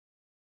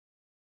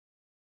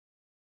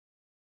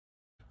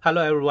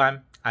Hello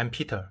everyone, I'm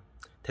Peter.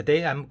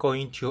 Today I'm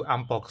going to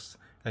unbox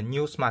a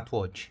new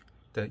smartwatch,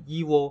 the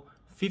IWO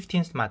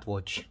 15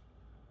 smartwatch.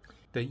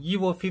 The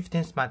IWO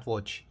 15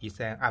 smartwatch is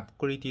an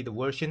upgraded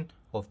version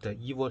of the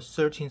IWO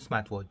 13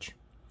 smartwatch.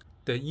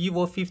 The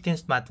IWO 15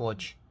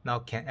 smartwatch now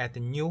can add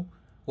new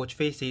watch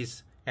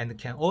faces and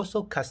can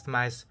also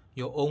customize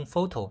your own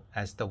photo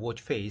as the watch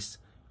face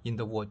in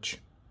the watch.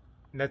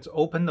 Let's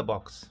open the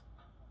box.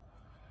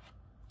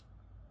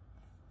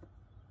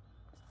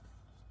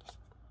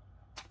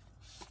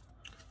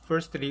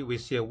 Firstly, we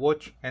see a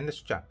watch and a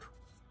strap.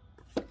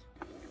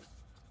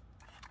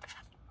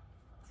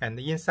 And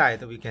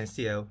inside we can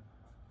see a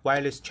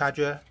wireless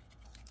charger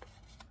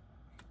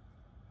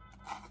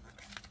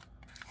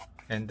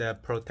and a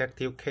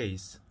protective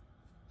case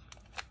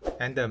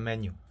and a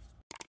menu.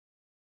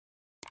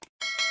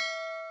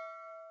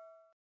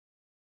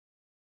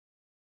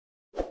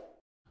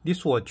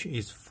 This watch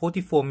is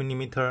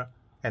 44mm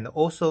and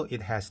also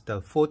it has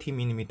the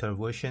 40mm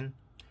version,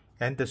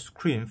 and the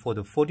screen for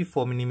the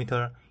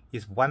 44mm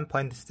is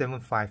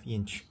 1.75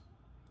 inch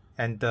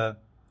and the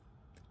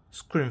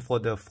screen for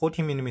the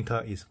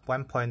 40mm is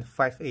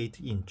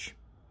 1.58 inch.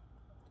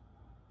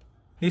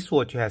 This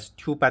watch has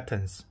two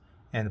buttons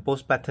and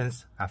both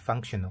buttons are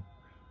functional,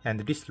 and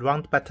this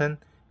round button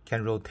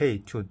can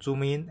rotate to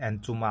zoom in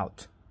and zoom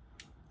out,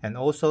 and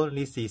also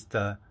this is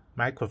the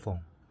microphone.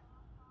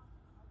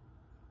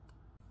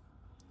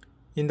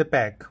 In the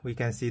back we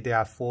can see there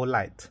are 4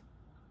 lights,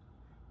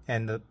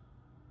 and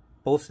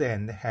both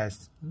ends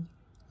has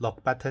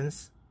lock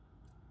buttons,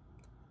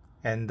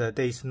 and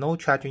there is no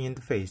charging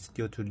interface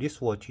due to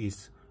this watch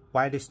is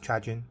wireless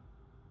charging.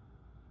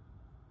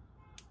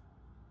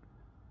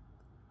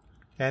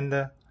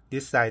 And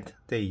this side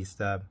there is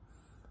the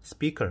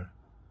speaker.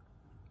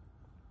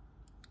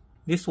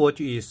 This watch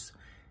is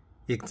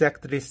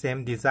exactly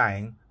same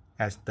design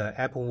as the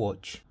Apple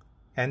Watch,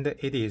 and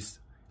it is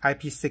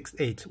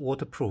IP68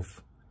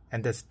 waterproof,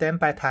 and the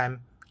standby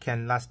time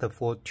can last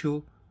for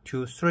 2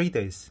 to 3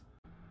 days.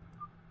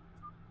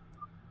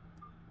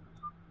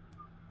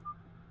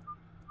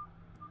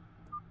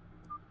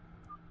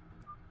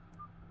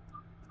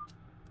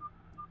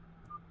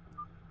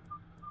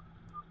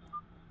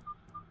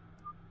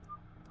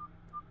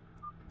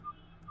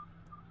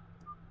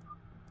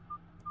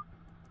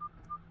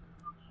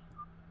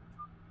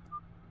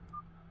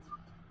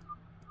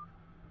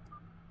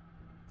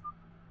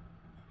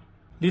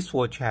 This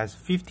watch has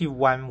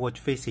 51 watch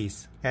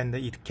faces, and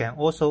it can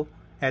also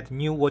add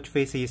new watch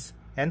faces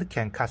and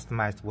can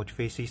customize watch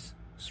faces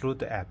through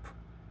the app.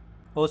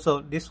 Also,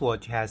 this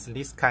watch has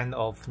this kind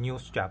of new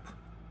strap.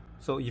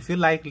 So if you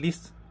like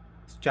this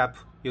strap,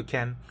 you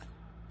can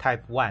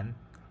type 1.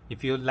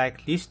 If you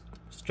like this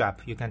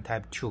strap, you can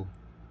type 2.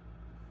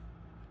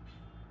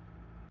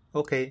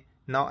 Okay,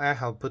 now I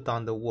have put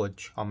on the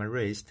watch on my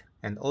wrist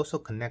and also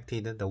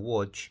connected the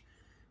watch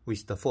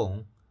with the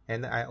phone,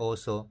 and I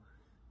also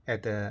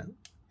add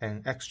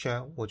an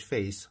extra watch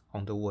face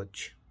on the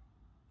watch.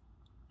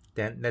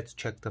 Then let's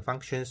check the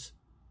functions.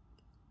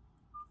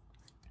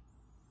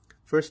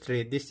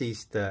 Firstly, this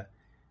is the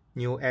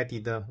new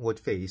added watch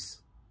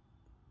face,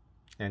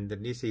 and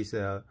this is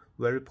a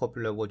very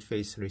popular watch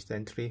face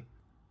recently.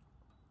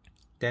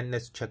 Then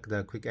let's check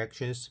the quick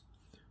actions.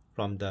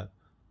 From the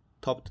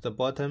top to the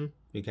bottom,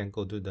 we can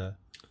go to the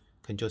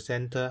control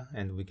center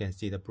and we can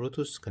see the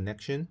Bluetooth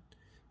connection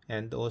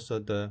and also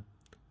the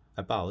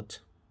about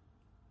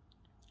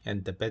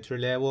and the battery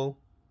level,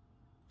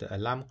 the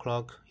alarm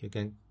clock. You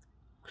can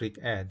click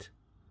add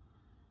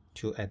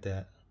to add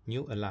a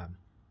new alarm,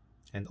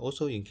 and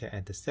also you can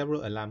add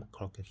several alarm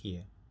clock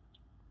here.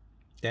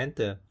 Then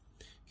the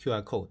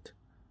QR code.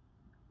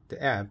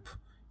 The app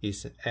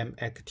is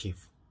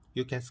active.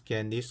 You can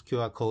scan this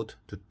QR code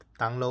to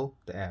download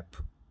the app.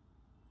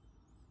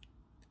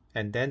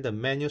 And then the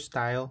menu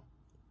style,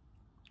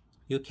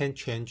 you can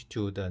change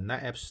to the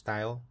night app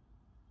style.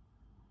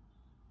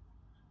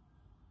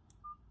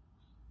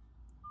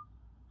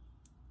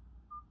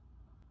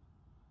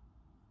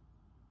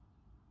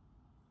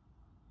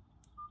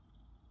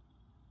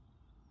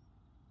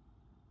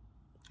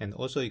 And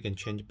also you can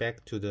change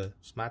back to the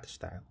smart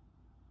style.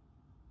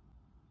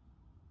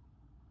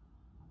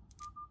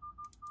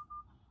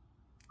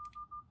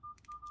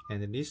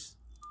 And this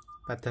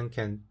button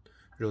can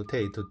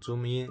rotate to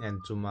zoom in and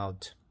zoom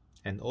out,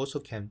 and also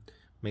can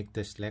make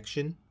the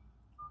selection.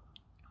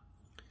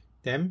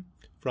 Then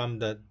from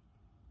the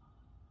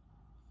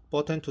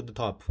bottom to the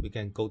top, we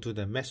can go to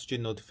the message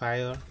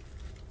notifier,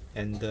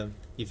 and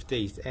if there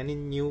is any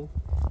new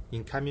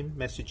incoming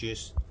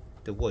messages,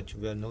 the watch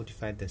will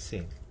notify the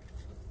same.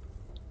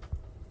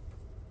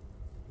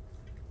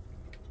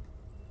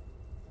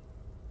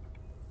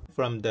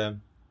 From the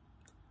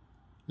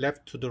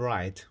left to the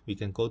right, we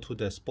can go to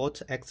the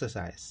sport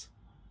exercise.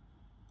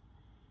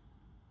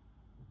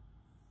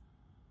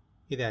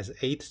 It has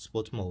 8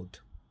 sport mode.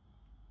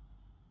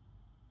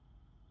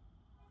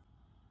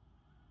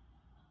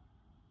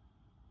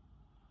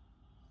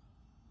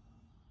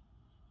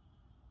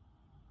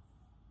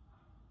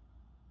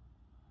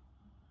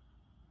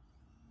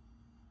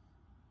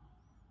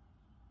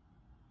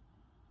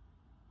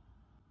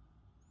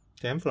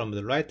 Then from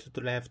the right to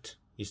the left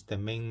is the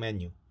main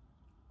menu.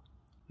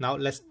 Now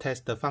let's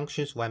test the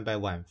functions one by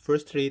one.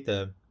 Firstly,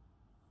 the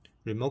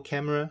remote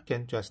camera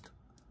can just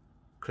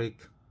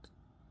click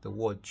the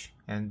watch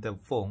and the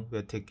phone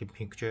will take a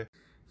picture.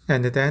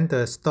 And then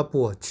the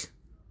stopwatch.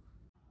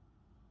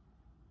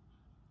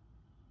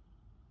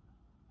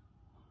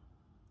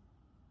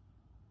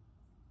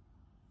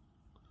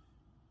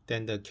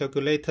 Then the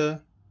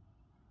calculator.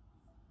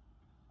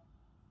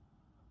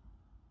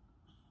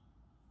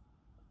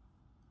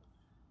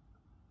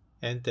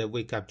 And the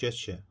wake up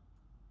gesture.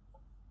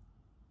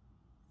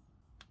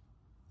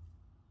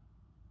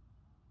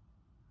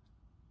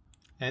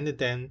 And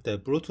then the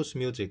Bluetooth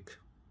music.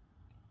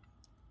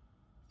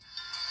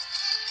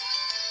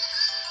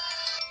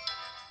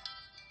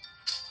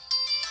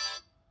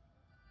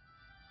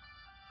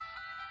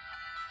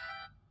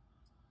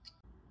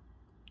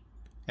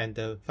 And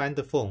the find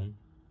the phone.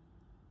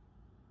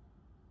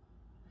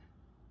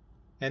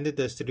 And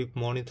the sleep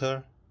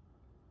monitor.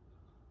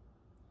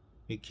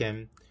 We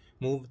can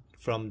move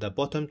from the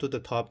bottom to the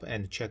top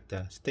and check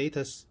the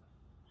status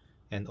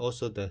and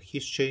also the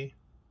history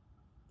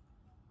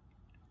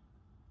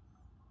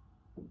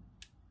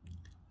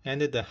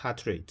and the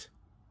heart rate.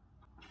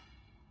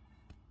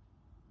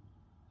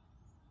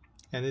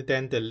 And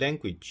then the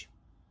language.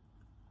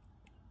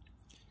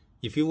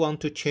 If you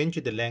want to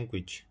change the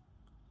language,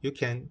 you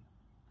can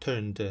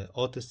turn the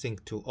auto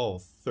sync to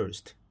off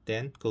first,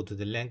 then go to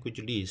the language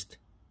list,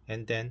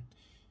 and then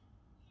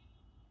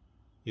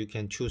you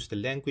can choose the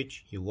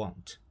language you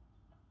want.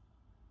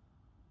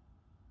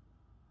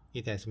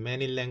 It has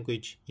many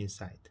languages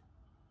inside.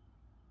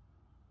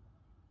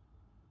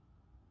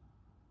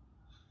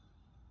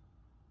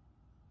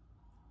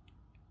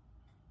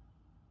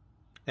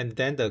 And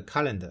then the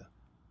calendar.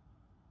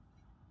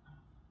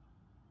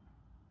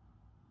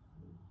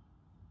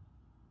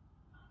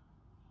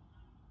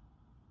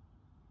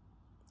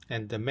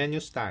 And the menu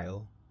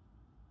style.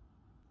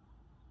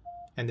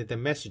 And the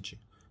message.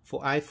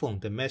 For iPhone,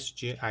 the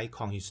message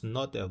icon is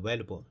not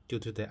available due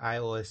to the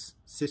iOS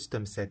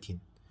system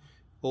setting.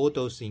 All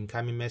those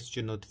incoming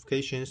message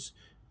notifications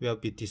will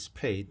be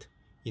displayed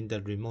in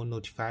the Remote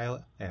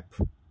Notifier app.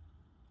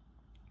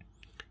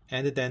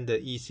 And then the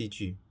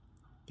ECG.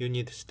 You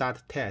need to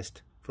start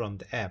test from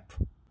the app.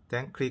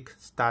 Then click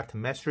Start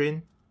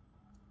Measuring.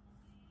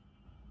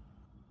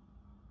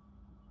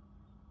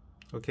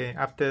 Okay,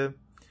 after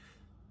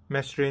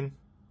measuring,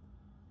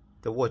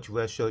 the watch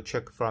will show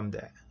check from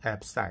the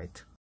app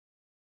site.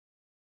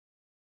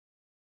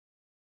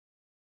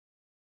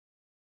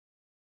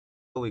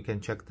 We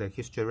can check the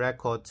history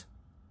record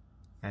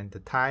and the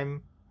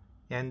time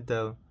and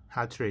the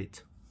heart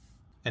rate.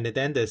 And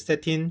then the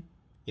setting,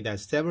 it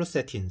has several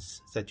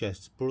settings such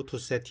as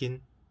Bluetooth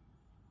setting,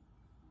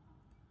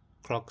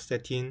 clock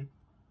setting.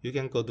 You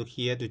can go to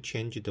here to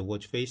change the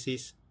watch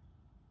faces.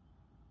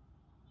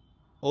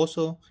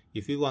 Also,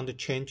 if you want to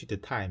change the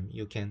time,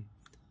 you can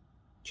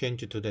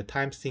change to the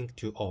time sync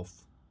to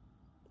off.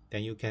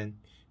 Then you can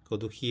go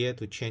to here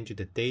to change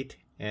the date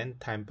and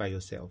time by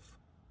yourself.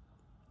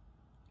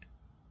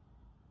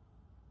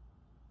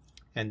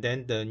 And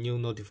then the new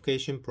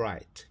notification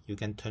bright, you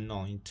can turn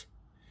on it.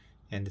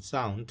 And the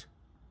sound,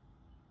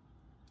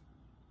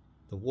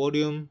 the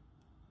volume,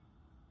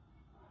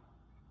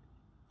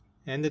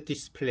 and the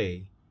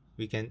display.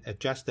 We can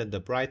adjust the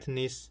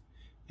brightness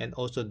and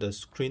also the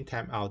screen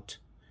time out.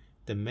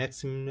 The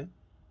maximum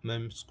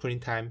screen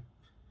time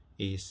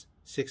is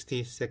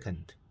 60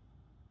 seconds.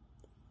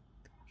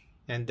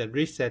 And the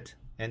reset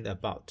and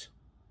about.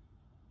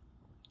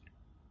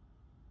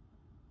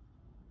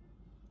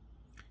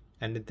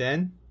 And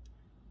then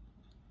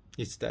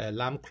it's the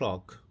alarm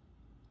clock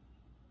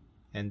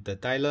and the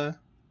dialer.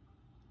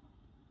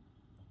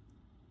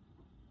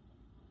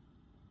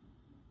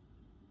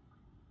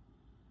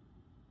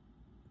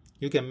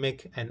 You can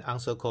make an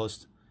answer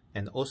calls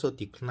and also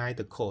decline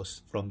the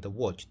calls from the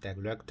watch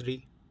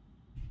directly.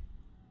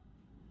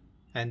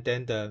 And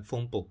then the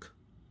phone book.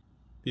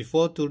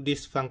 Before do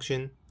this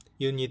function,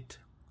 you need to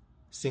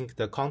sync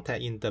the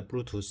contact in the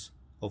Bluetooth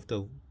of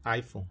the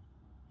iPhone.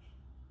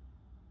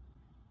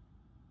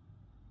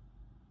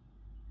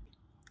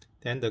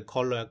 Then the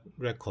call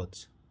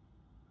records.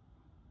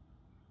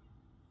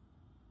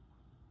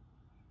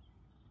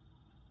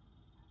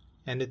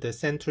 And the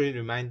Sentry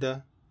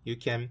reminder, you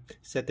can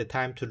set the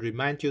time to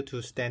remind you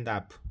to stand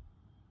up.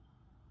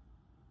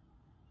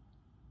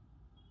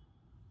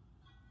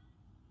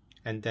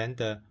 And then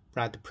the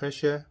blood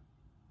pressure.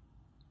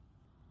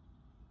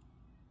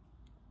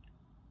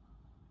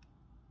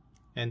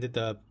 And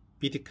the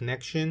beat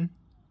connection.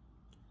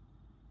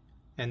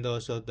 And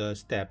also the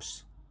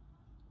steps.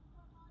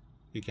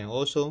 You can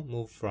also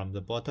move from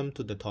the bottom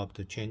to the top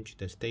to change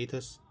the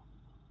status.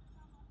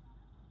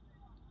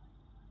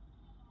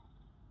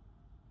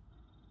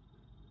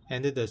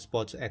 And the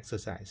sports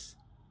exercise.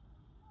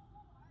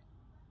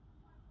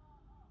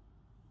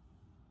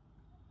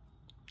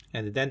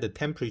 And then the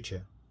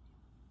temperature.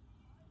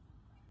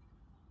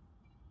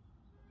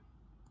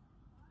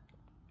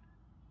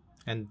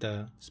 And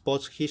the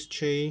sports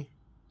history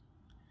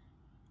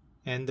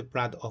and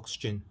blood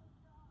oxygen.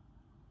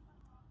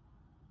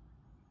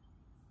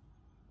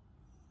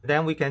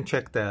 Then we can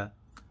check the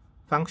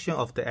function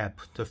of the app.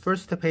 The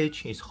first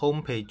page is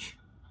home page.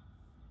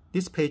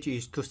 This page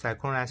is to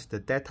synchronize the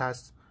data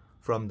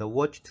from the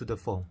watch to the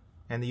phone,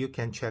 and you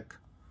can check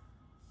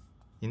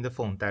in the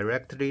phone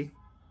directly.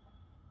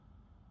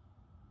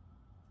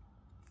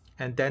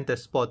 And then the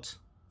spot.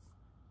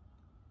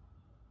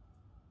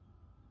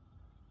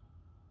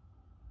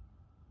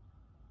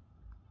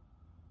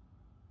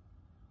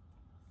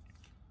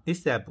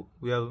 This app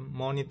will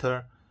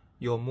monitor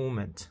your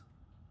movement.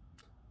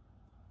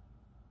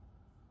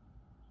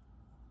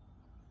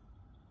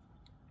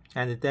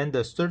 And then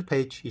the third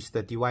page is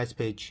the device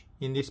page.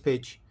 In this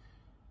page,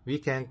 we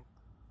can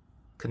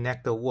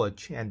connect the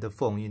watch and the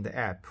phone in the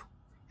app.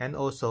 And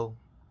also,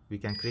 we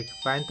can click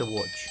Find the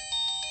Watch.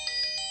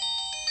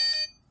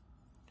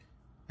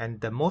 And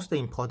the most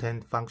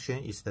important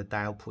function is the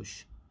dial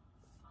push.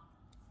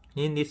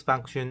 In this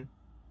function,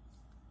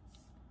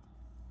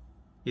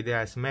 it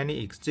has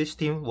many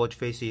existing watch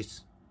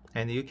faces,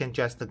 and you can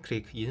just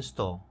click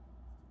Install.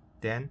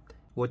 Then,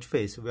 watch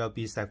face will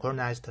be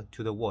synchronized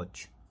to the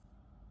watch.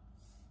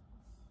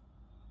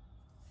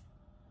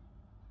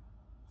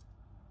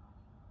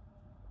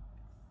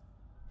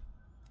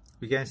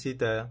 We can see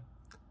the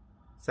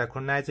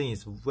synchronizing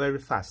is very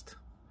fast.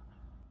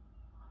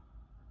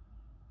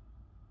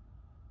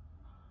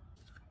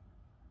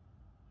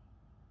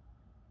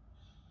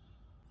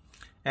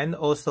 And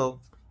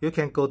also, you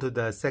can go to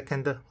the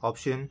second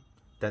option,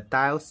 the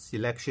dial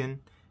selection,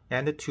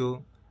 and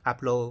to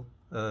upload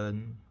a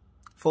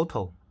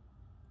photo,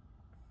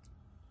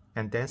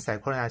 and then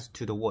synchronize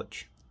to the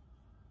watch.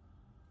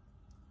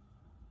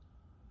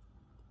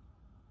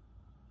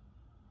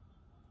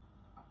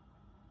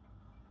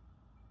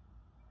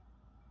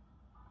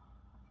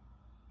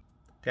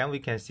 Then we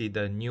can see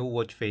the new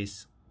watch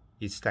face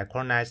is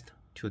synchronized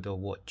to the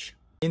watch.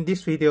 In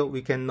this video,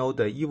 we can know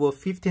the IWO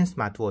 15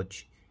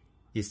 smartwatch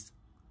is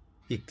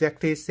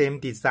exactly same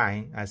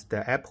design as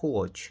the Apple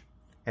Watch,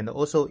 and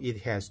also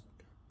it has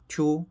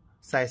two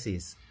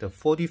sizes, the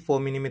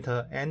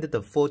 44mm and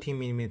the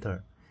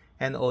 40mm,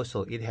 and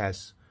also it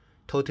has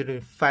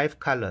totally 5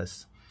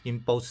 colors in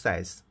both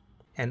sizes,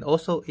 and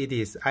also it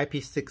is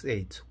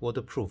IP68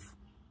 waterproof,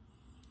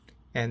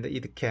 and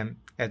it can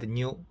add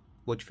new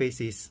watch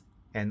faces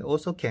and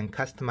also can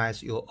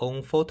customize your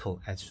own photo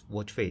as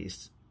watch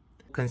face.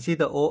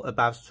 Consider all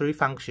above 3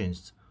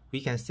 functions,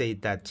 we can say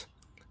that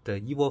the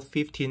IWO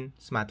 15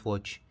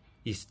 smartwatch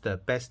is the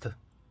best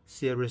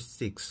Series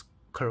 6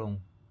 clone.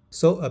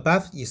 So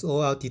above is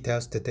all our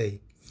details today.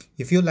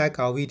 If you like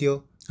our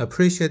video,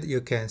 appreciate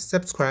you can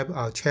subscribe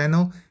our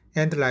channel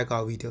and like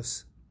our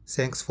videos.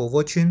 Thanks for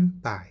watching.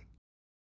 Bye.